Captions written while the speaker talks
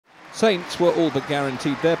Saints were all but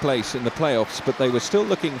guaranteed their place in the playoffs, but they were still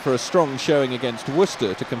looking for a strong showing against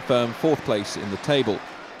Worcester to confirm fourth place in the table.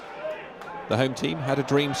 The home team had a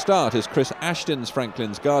dream start as Chris Ashton's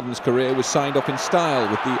Franklin's Gardens career was signed off in style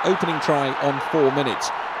with the opening try on 4 minutes.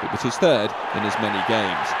 It was his third in as many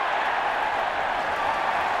games.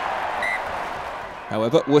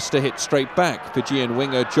 However, Worcester hit straight back. Fijian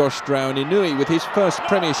winger Josh Drauniniu with his first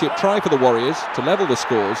Premiership try for the Warriors to level the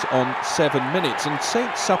scores on 7 minutes, and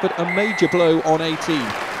Saints suffered a major blow on 18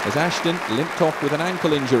 as Ashton limped off with an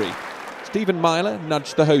ankle injury. Stephen Myler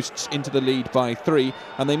nudged the hosts into the lead by 3,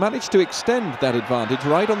 and they managed to extend that advantage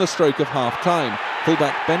right on the stroke of half-time,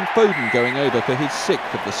 fullback Ben Foden going over for his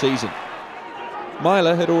 6th of the season.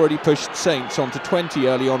 Myler had already pushed Saints on to 20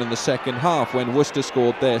 early on in the second half when Worcester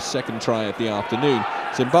scored their second try of the afternoon,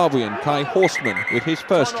 Zimbabwean Kai Horstmann with his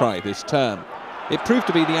first try this term. It proved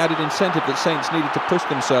to be the added incentive that Saints needed to push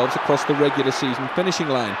themselves across the regular season finishing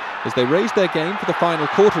line as they raised their game for the final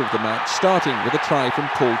quarter of the match, starting with a try from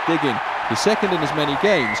Paul Diggin, his second in as many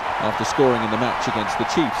games after scoring in the match against the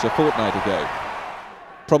Chiefs a fortnight ago.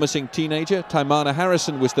 Promising teenager Teimana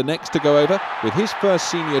was the next to go over with his first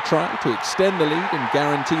senior try to extend the lead and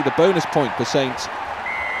guarantee the bonus point for Saints.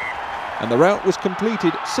 And the rout was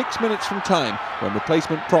completed 6 minutes from time when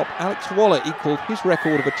replacement prop Alex Waller equalled his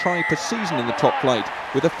record of a try per season in the top flight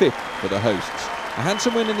with a 5th for the hosts. A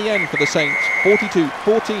handsome win in the end for the Saints,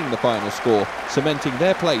 42-14 the final score, cementing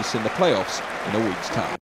their place in the playoffs in a week's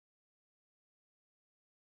time.